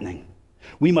been fattening.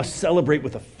 We must celebrate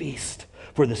with a feast.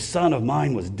 For the son of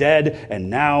mine was dead and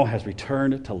now has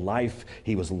returned to life.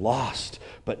 He was lost,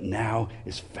 but now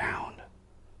is found.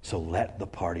 So let the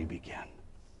party begin.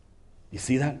 You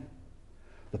see that?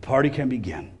 The party can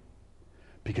begin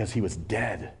because he was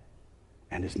dead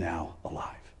and is now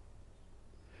alive.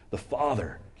 The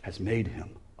Father has made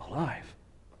him alive.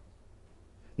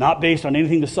 Not based on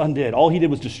anything the Son did. All he did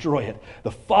was destroy it.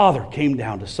 The Father came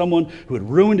down to someone who had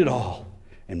ruined it all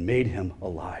and made him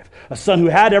alive. A son who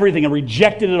had everything and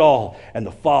rejected it all, and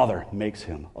the Father makes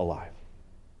him alive.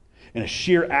 In a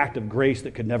sheer act of grace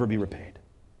that could never be repaid.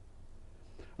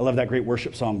 I love that great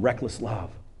worship song, Reckless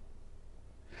Love.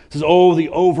 It says, oh, the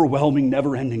overwhelming,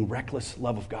 never-ending, reckless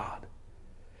love of God.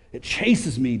 It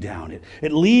chases me down.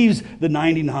 It leaves the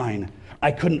 99.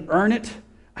 I couldn't earn it.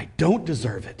 I don't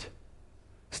deserve it.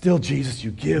 Still, Jesus,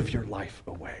 you give your life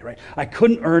away, right? I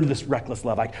couldn't earn this reckless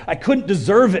love. I couldn't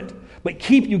deserve it. But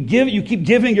you keep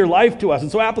giving your life to us. And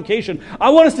so application, I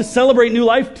want us to celebrate new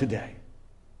life today.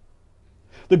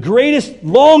 The greatest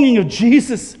longing of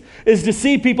Jesus is to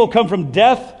see people come from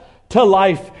death to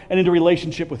life and into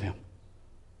relationship with him.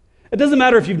 It doesn't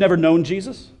matter if you've never known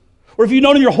Jesus, or if you've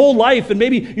known him your whole life and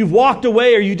maybe you've walked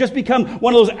away, or you just become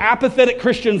one of those apathetic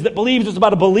Christians that believes it's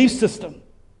about a belief system.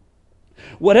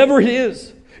 Whatever it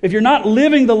is, if you're not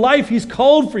living the life he's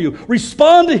called for you,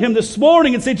 respond to him this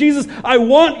morning and say, Jesus, I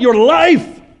want your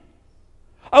life.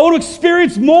 I want to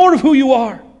experience more of who you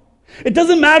are. It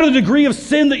doesn't matter the degree of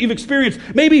sin that you've experienced.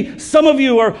 Maybe some of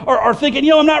you are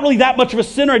thinking, I'm not really that much of a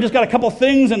sinner. I just got a couple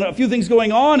things and a few things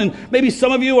going on. And maybe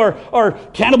some of you are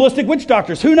cannibalistic witch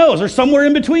doctors. Who knows? Or somewhere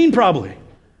in between probably.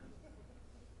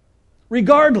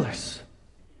 Regardless,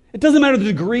 it doesn't matter the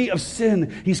degree of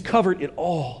sin. He's covered it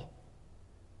all.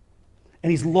 And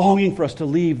he's longing for us to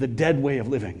leave the dead way of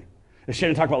living. As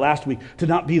Shannon talked about last week, to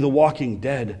not be the walking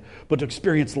dead, but to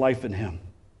experience life in him.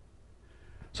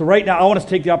 So right now, I want us to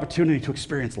take the opportunity to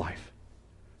experience life.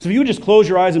 So if you would just close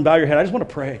your eyes and bow your head, I just want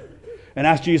to pray and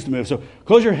ask Jesus to move. So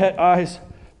close your eyes,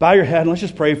 bow your head, and let's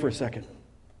just pray for a second.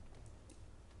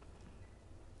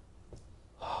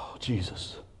 Oh,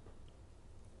 Jesus.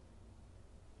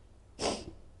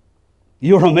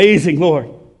 You are amazing, Lord.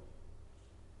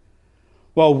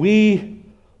 While we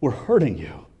were hurting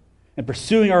you and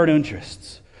pursuing our own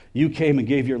interests, you came and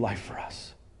gave your life for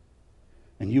us.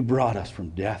 And you brought us from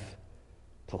death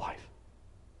to life.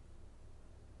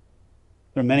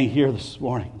 There are many here this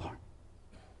morning, Lord,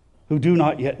 who do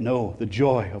not yet know the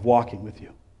joy of walking with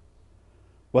you.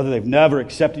 Whether they've never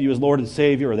accepted you as Lord and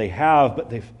Savior, or they have, but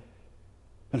they've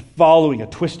been following a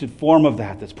twisted form of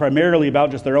that's primarily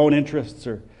about just their own interests,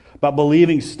 or about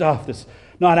believing stuff that's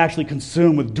not actually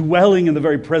consumed with dwelling in the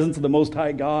very presence of the Most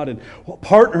High God and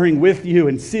partnering with you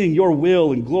and seeing your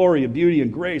will and glory and beauty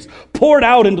and grace poured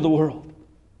out into the world.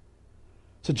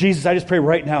 So Jesus, I just pray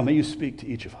right now, may you speak to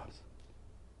each of us.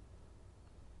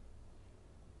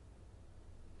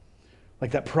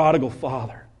 Like that prodigal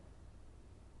father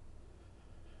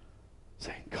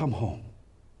saying, come home.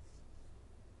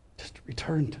 Just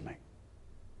return to me.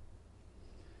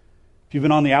 If you've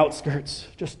been on the outskirts,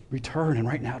 just return and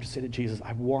right now just say to Jesus,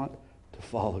 I want to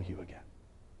follow you again.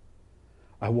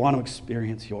 I want to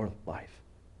experience your life.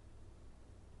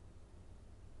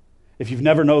 If you've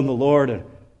never known the Lord and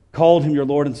called him your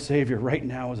Lord and Savior, right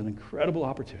now is an incredible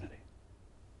opportunity.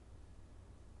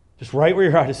 Just right where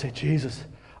you're at to say, Jesus,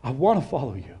 I want to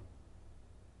follow you.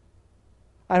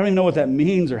 I don't even know what that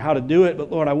means or how to do it, but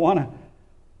Lord, I want to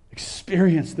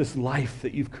experience this life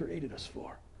that you've created us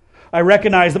for. I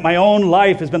recognize that my own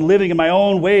life has been living in my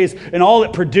own ways, and all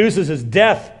it produces is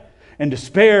death and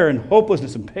despair and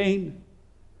hopelessness and pain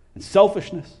and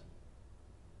selfishness.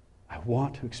 I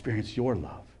want to experience your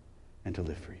love and to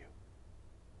live for you.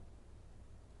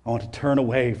 I want to turn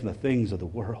away from the things of the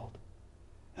world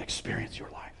and experience your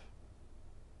life.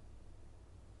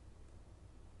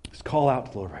 Just call out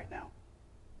to the Lord right now.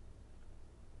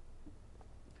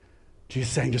 Jesus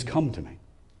is saying, just come to me.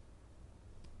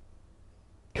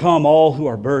 Come, all who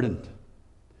are burdened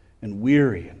and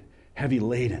weary and heavy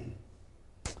laden.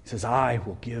 He says, I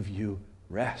will give you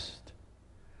rest.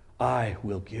 I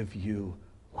will give you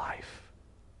life.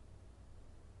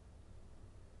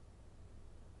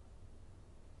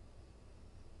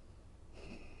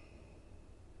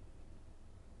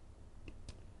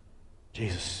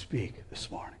 Jesus, speak this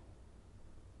morning.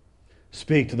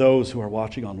 Speak to those who are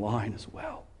watching online as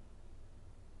well.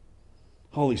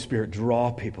 Holy Spirit,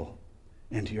 draw people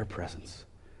into your presence,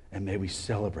 and may we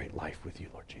celebrate life with you,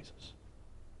 Lord Jesus.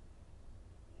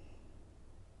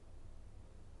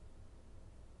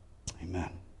 Amen.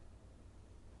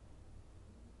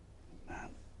 Amen.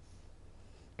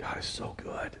 God is so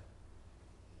good.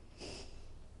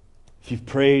 If you've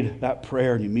prayed that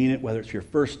prayer and you mean it, whether it's your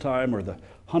first time or the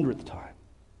 100th time,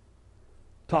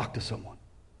 talk to someone.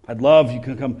 I'd love you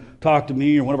can come talk to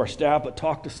me or one of our staff, but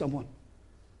talk to someone.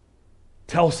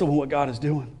 Tell someone what God is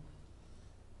doing.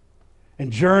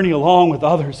 And journey along with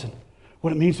others and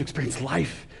what it means to experience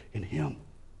life in Him.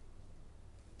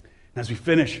 And as we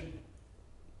finish, I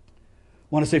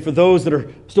want to say for those that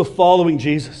are still following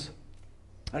Jesus,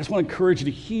 I just want to encourage you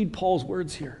to heed Paul's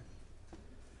words here.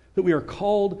 That we are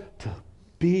called to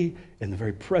be in the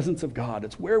very presence of God.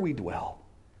 It's where we dwell.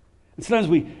 And sometimes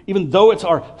we, even though it's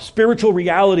our spiritual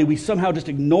reality, we somehow just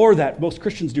ignore that. Most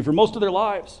Christians do for most of their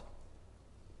lives.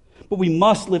 But we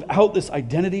must live out this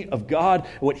identity of God,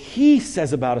 what He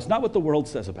says about us, not what the world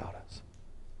says about us.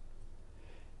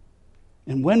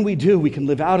 And when we do, we can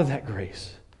live out of that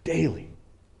grace daily.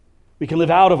 We can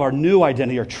live out of our new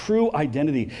identity, our true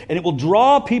identity. And it will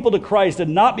draw people to Christ,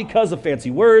 and not because of fancy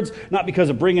words, not because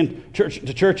of bringing church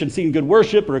to church and seeing good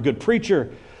worship or a good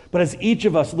preacher, but as each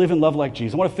of us live and love like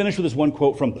Jesus. I want to finish with this one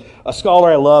quote from a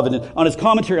scholar I love, and on his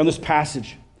commentary on this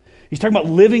passage, he's talking about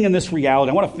living in this reality.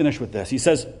 I want to finish with this. He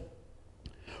says,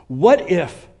 what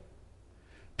if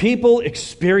people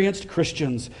experienced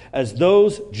Christians as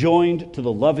those joined to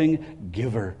the loving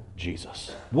giver,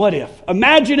 Jesus? What if?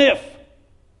 Imagine if.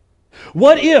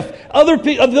 What if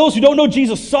of those who don't know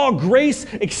Jesus saw grace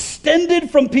extended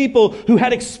from people who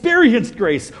had experienced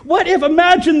grace? What if?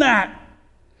 Imagine that.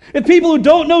 If people who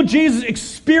don't know Jesus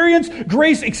experience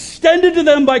grace extended to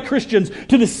them by Christians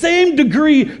to the same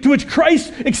degree to which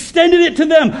Christ extended it to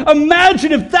them.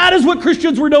 Imagine if that is what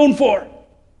Christians were known for.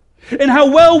 And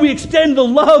how well we extend the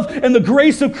love and the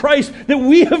grace of Christ that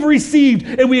we have received,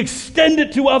 and we extend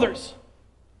it to others.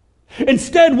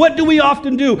 Instead, what do we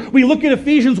often do? We look at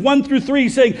Ephesians 1-3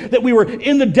 saying that we were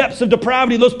in the depths of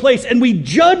depravity in those places, and we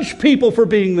judge people for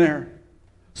being there.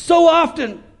 So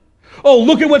often. Oh,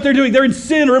 look at what they're doing. They're in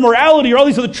sin or immorality or all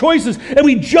these other choices, and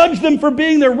we judge them for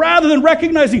being there rather than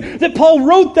recognizing that Paul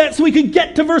wrote that so we could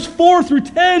get to verse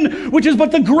 4-10, which is,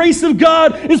 but the grace of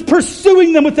God is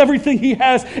pursuing them with everything He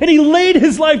has, and He laid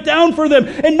His life down for them,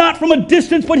 and not from a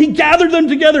distance, but He gathered them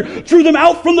together, drew them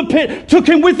out from the pit, took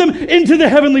Him with Him into the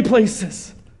heavenly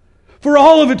places for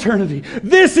all of eternity.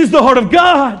 This is the heart of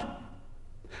God.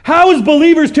 How as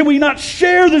believers can we not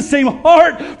share the same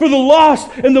heart for the lost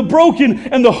and the broken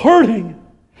and the hurting?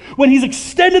 When He's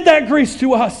extended that grace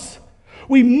to us,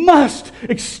 we must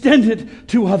extend it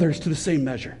to others to the same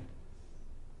measure.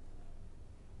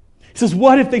 He says,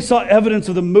 what if they saw evidence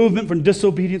of the movement from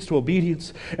disobedience to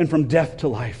obedience and from death to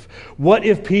life? What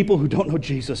if people who don't know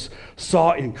Jesus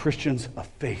saw in Christians a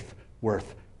faith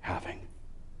worth having?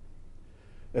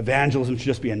 Evangelism should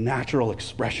just be a natural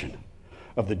expression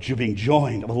of the being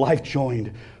joined, of a life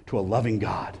joined to a loving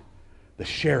God, the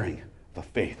sharing of a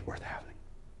faith worth having.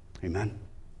 Amen?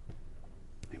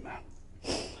 Amen.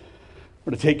 We're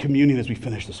going to take communion as we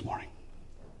finish this morning.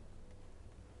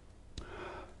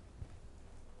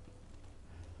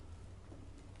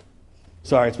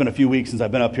 Sorry, it's been a few weeks since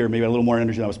I've been up here. Maybe a little more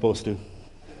energy than I was supposed to.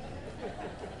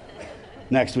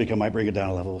 Next week I might bring it down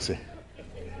a level. We'll see.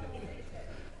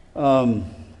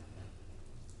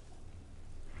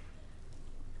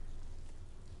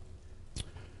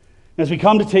 As we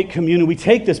come to take communion, we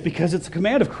take this because it's a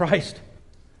command of Christ.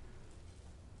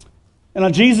 And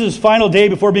on Jesus' final day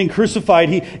before being crucified,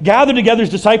 He gathered together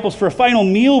His disciples for a final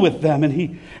meal with them.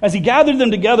 And as He gathered them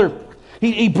together,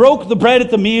 He broke the bread at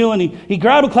the meal, and He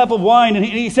grabbed a cup of wine, and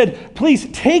He said, please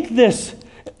take this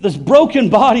broken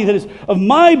body that is of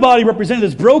my body represented,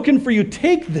 that's broken for you.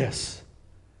 Take this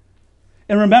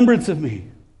in remembrance of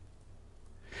me.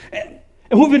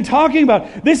 And we've been talking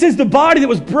about, this is the body that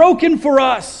was broken for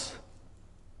us.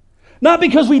 Not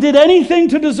because we did anything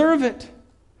to deserve it,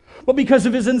 but because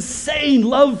of His insane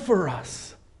love for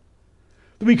us,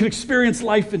 that we could experience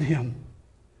life in Him.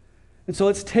 And so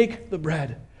let's take the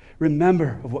bread.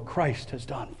 Remember of what Christ has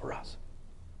done for us.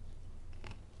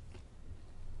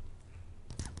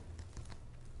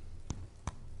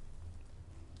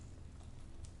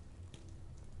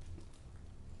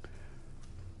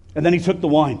 And then He took the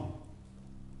wine.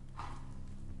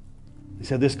 He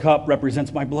said, this cup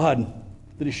represents my blood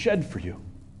that is shed for you.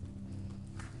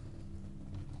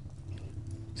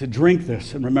 He said, drink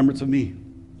this in remembrance of me.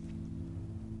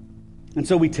 And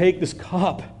so we take this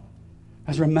cup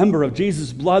as a remember of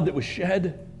Jesus' blood that was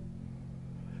shed,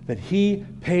 that He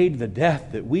paid the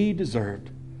death that we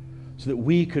deserved so that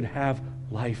we could have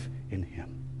life in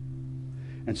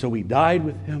Him. And so we died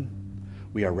with Him,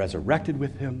 we are resurrected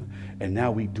with Him, and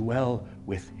now we dwell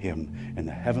with Him in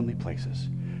the heavenly places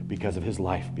because of His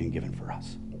life being given for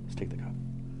us. Let's take the cup.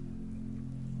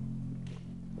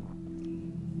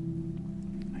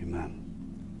 Amen.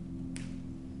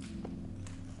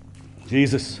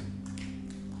 Jesus.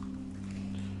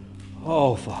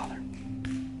 Oh, Father.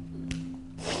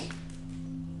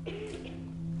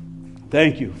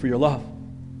 Thank you for your love.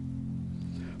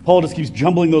 Paul just keeps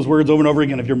jumbling those words over and over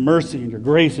again of your mercy and your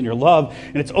grace and your love.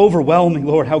 And it's overwhelming,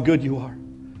 Lord, how good you are.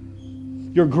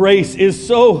 Your grace is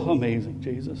so amazing,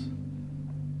 Jesus.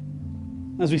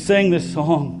 As we sang this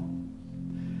song,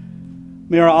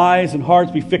 may our eyes and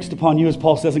hearts be fixed upon you, as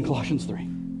Paul says in Colossians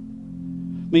 3.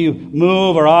 May you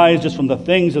move our eyes just from the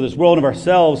things of this world and of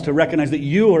ourselves to recognize that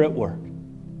you are at work.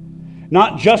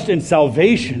 Not just in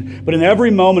salvation, but in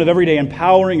every moment of every day,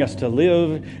 empowering us to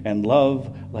live and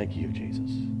love like you, Jesus.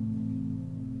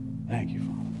 Thank you.